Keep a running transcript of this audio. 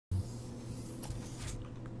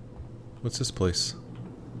What's this place?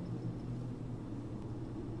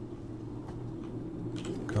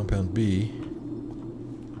 Compound B.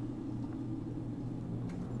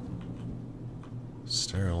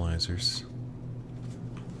 Sterilizers.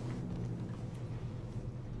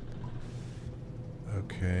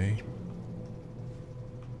 Okay.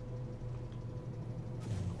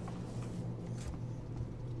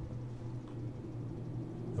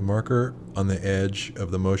 The marker on the edge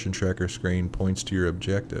of the motion tracker screen points to your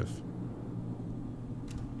objective.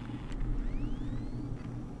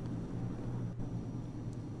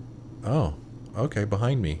 Oh, okay,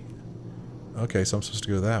 behind me. Okay, so I'm supposed to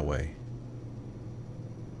go that way.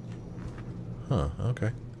 Huh,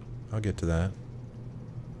 okay. I'll get to that.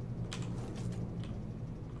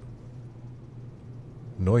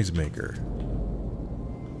 Noisemaker.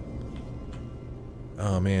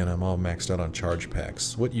 Oh man, I'm all maxed out on charge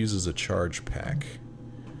packs. What uses a charge pack?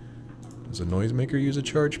 Does a Noisemaker use a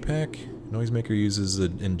charge pack? Noisemaker uses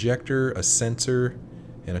an injector, a sensor,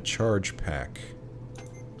 and a charge pack.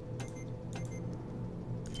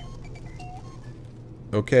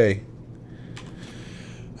 Okay.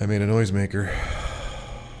 I made a Noisemaker.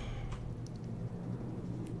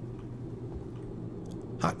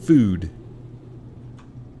 Hot food.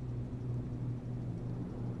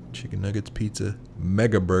 Chicken nuggets, pizza,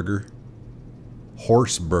 mega burger,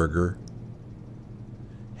 horse burger,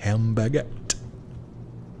 hamburger.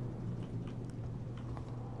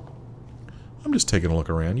 I'm just taking a look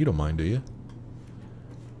around. You don't mind, do you?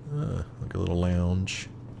 Like a little lounge.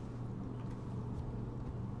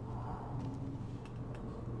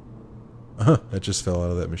 That just fell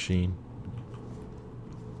out of that machine.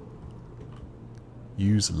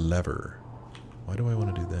 Use lever. Why do I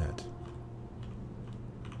want to do that?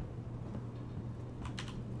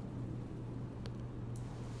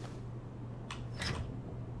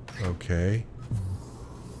 Okay.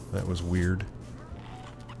 That was weird.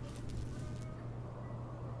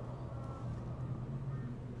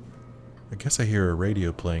 I guess I hear a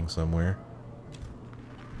radio playing somewhere.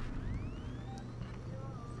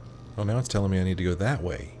 Oh, now it's telling me I need to go that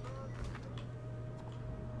way.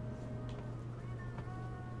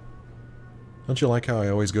 Don't you like how I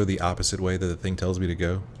always go the opposite way that the thing tells me to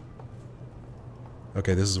go?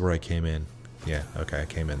 Okay, this is where I came in. Yeah, okay, I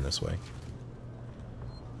came in this way.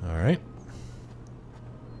 Alright.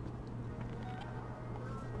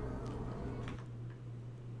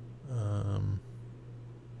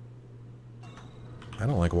 I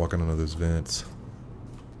don't like walking under those vents.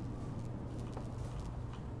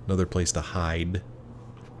 Another place to hide.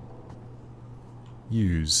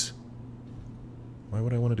 Use. Why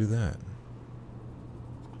would I want to do that?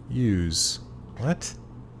 Use. What?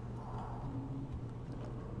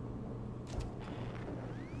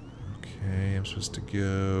 Okay, I'm supposed to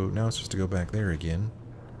go... Now I'm supposed to go back there again.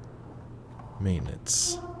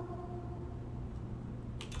 Maintenance.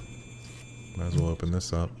 Might as well open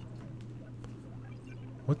this up.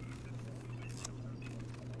 What?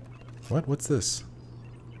 What? What's this?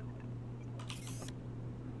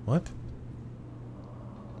 What?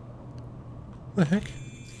 The heck?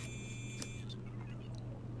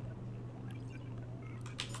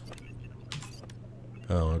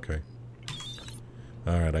 Oh, okay.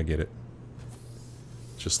 Alright, I get it.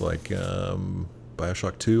 Just like,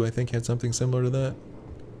 Bioshock 2, I think, had something similar to that.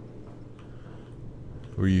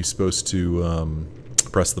 Were you supposed to,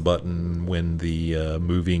 press the button when the,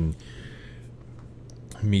 moving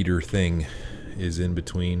meter thing is in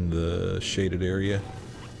between the shaded area?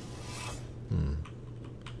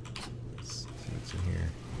 Let's see what's in here.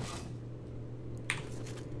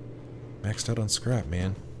 Maxed out on scrap,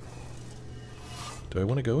 man. Do I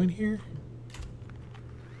want to go in here?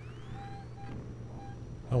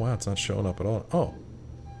 Oh wow, it's not showing up at all. Oh.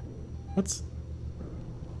 What's...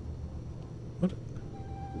 What?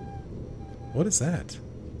 What is that?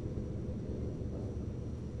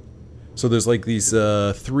 So there's like these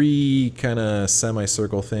three kind of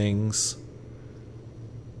semicircle things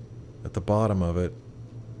at the bottom of it.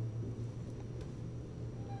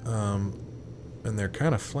 And they're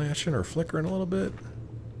kind of flashing or flickering a little bit.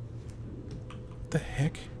 What the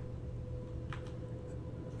heck?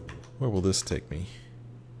 Where will this take me?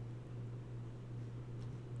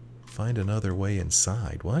 Find another way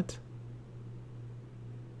inside. What?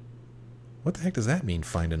 What the heck does that mean,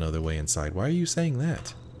 find another way inside? Why are you saying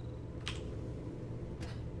that?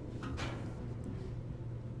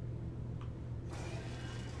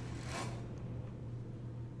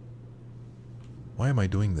 Why am I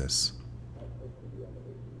doing this?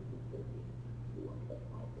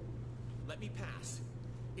 Let me pass.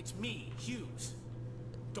 It's me, Hughes.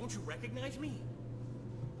 Don't you recognize me?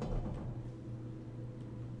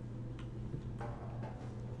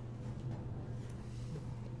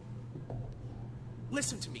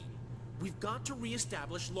 listen to me. We've got to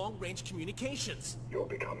re-establish long-range communications. You're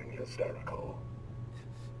becoming hysterical.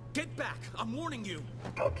 Get back! I'm warning you!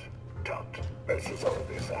 Tut, tut. This is all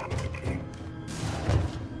this amicably.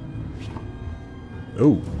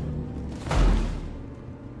 Oh.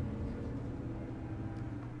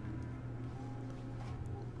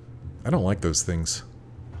 I don't like those things.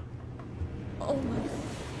 Oh my.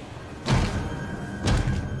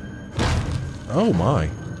 Oh my.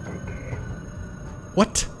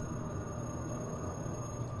 What?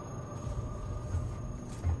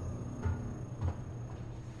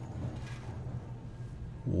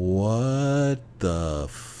 What the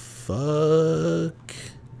fuck?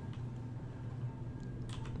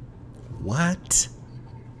 What?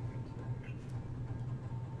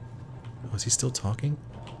 Oh, is he still talking?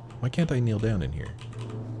 Why can't I kneel down in here?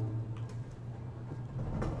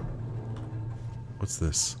 What's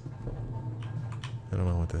this? I don't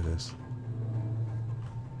know what that is.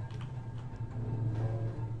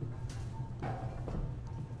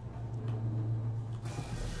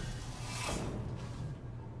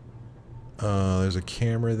 There's a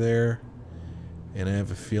camera there, and I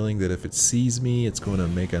have a feeling that if it sees me, it's going to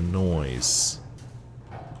make a noise.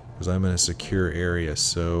 Because I'm in a secure area,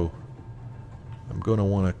 so I'm going to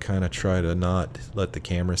want to kind of try to not let the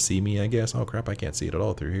camera see me, I guess. Oh crap, I can't see it at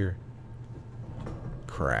all through here.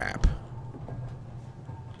 Crap.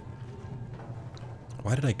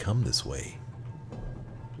 Why did I come this way?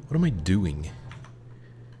 What am I doing?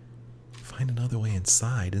 Find another way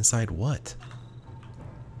inside. Inside what?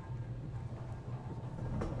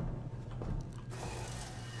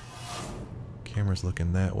 Camera's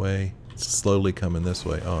looking that way. It's slowly coming this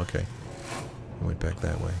way. Oh, okay. I went back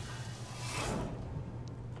that way.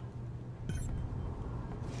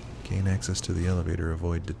 Gain access to the elevator.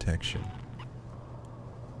 Avoid detection.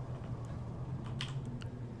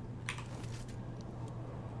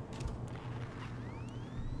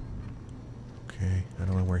 Okay, I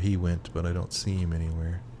don't know where he went, but I don't see him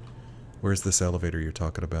anywhere. Where's this elevator you're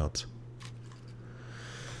talking about?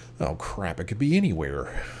 Oh crap, it could be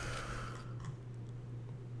anywhere.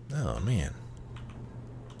 Oh man.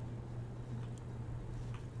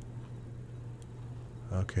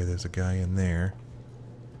 Okay, there's a guy in there.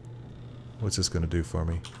 What's this gonna do for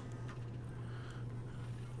me?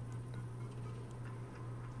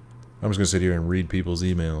 I'm just gonna sit here and read people's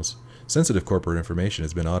emails. Sensitive corporate information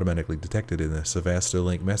has been automatically detected in the Sevasto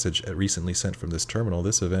link message recently sent from this terminal.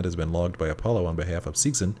 This event has been logged by Apollo on behalf of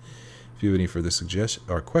Seegson. If you have any further suggestions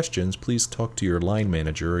or questions, please talk to your line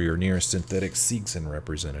manager or your nearest synthetic Seegson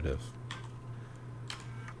representative.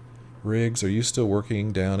 Riggs, are you still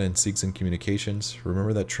working down in Seegson Communications?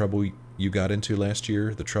 Remember that trouble you got into last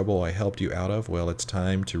year? The trouble I helped you out of? Well, it's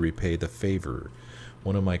time to repay the favor.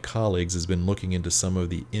 One of my colleagues has been looking into some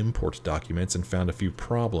of the import documents and found a few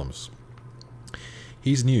problems.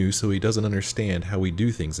 He's new, so he doesn't understand how we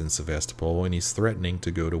do things in Sevastopol, and he's threatening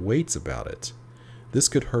to go to Waits about it. This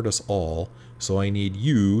could hurt us all, so I need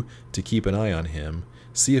you to keep an eye on him,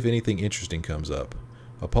 see if anything interesting comes up.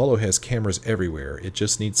 Apollo has cameras everywhere, it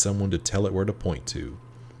just needs someone to tell it where to point to.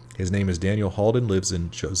 His name is Daniel Halden, lives in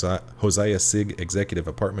Hosea Sig Executive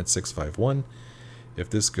Apartment 651. If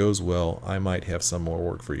this goes well, I might have some more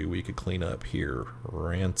work for you we could clean up here.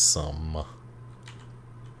 Ransom.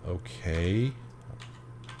 Okay.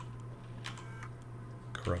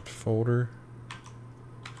 Corrupt folder.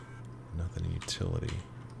 Nothing in utility.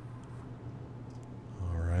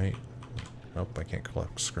 Alright. Oh, I can't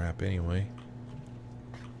collect scrap anyway.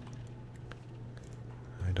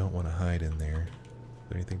 I don't want to hide in there. Is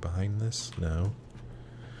there anything behind this? No.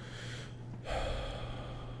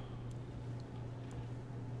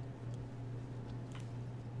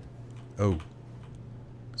 Oh.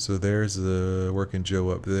 So there's the working Joe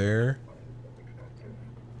up there.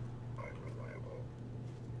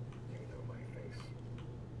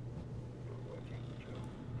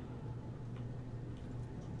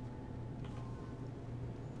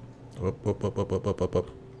 Up.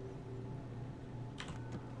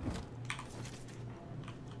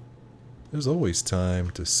 There's always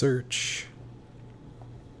time to search.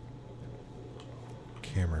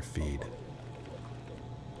 Camera feed.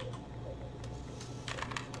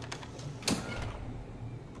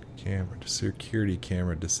 Security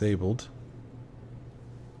camera disabled.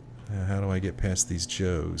 How do I get past these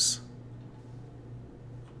Joes?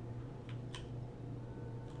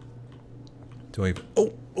 Do I even...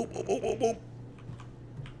 Oh! We're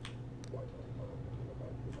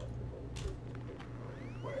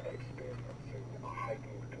experiencing a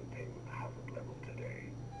heightened containment hazard level today.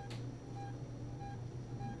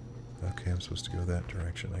 Okay, I'm supposed to go that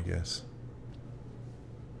direction, I guess.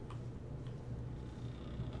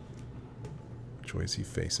 Which way is he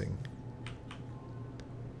facing?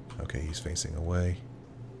 Okay, he's facing away.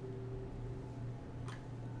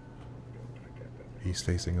 He's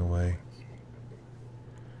facing away.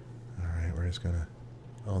 Alright, we're just gonna...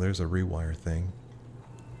 Oh, there's a rewire thing.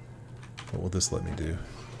 What will this let me do?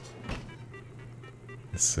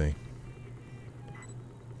 Let's see.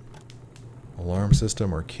 Alarm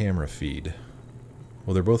system or camera feed?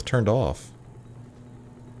 Well, they're both turned off.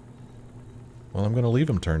 Well, I'm gonna leave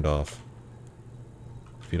them turned off.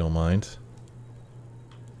 If you don't mind.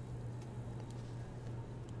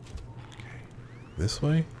 Okay. This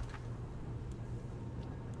way?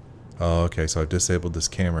 Oh, okay, so I've disabled this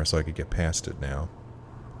camera so I could get past it now.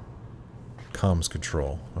 Comms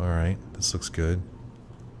control. Alright, this looks good.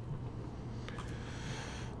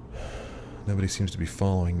 Nobody seems to be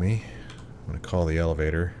following me. I'm gonna call the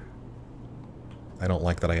elevator. I don't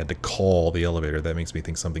like that I had to call the elevator. That makes me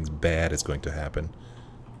think something's bad is going to happen.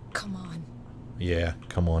 Come on. Yeah,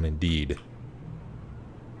 come on indeed.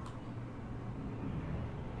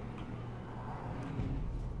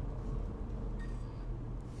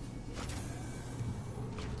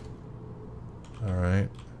 Alright.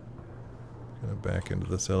 Gonna back into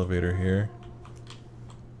this elevator here.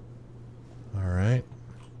 Alright.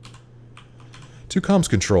 To comms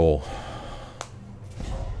control.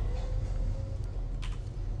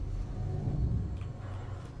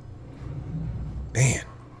 Man.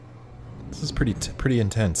 This is pretty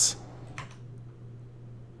intense.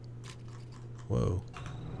 Whoa.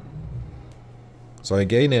 So I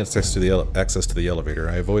gained access to the elevator.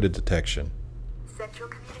 I avoided detection. Central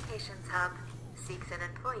Communications Hub. Seegson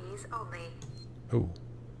employees only. Oh.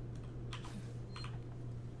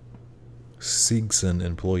 Seegson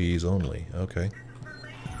employees only. Okay. This is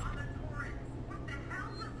Verlains on the Torrens. What the hell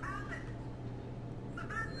just happened?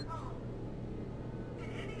 Sebastopol!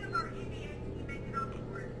 Did any of our EVA team make it on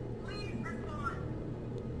board? Please respond.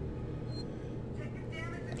 Check the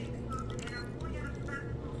damage and exposure and are pulling out of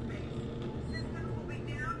Sebastopol space. Systems will be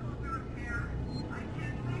down while we repair. I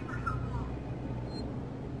can't say for how long.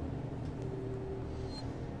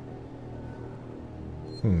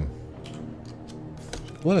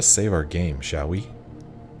 Let us save our game, shall we?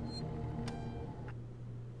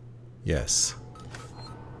 Yes.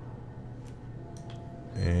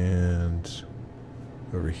 And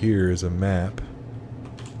over here is a map.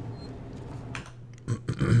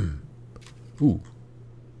 Ooh.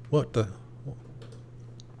 What the?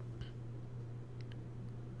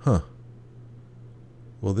 Huh.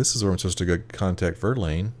 Well, this is where I'm supposed to go contact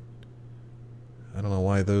Verlain. I don't know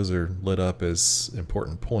why those are lit up as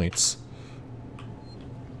important points.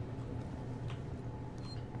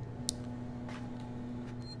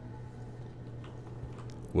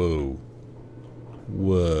 Whoa.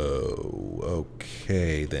 Whoa.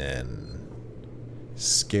 Okay, then.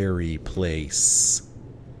 Scary place.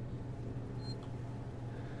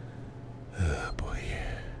 Oh, boy.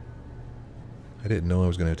 I didn't know I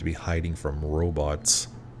was going to have to be hiding from robots.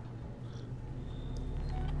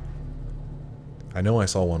 I know I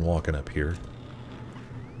saw one walking up here.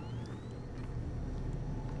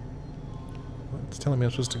 What? It's telling me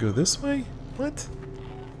I'm supposed to go this way? What?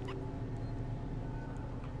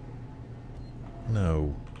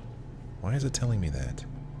 No. Why is it telling me that?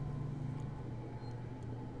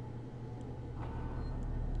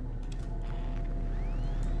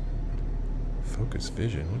 Focus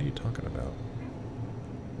vision? What are you talking about?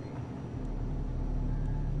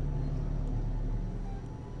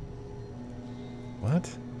 What?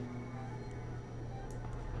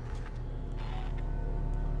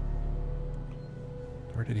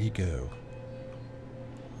 Where did he go?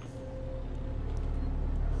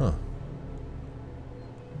 Huh.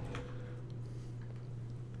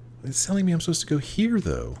 It's telling me I'm supposed to go here,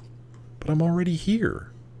 though. But I'm already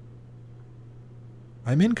here.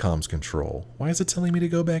 I'm in comms control. Why is it telling me to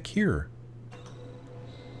go back here?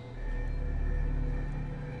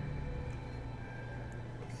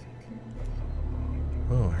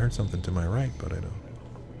 Oh, I heard something to my right, but I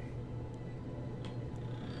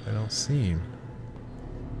don't see him.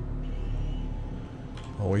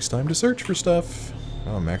 Always time to search for stuff.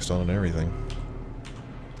 Oh, I'm maxed on and everything.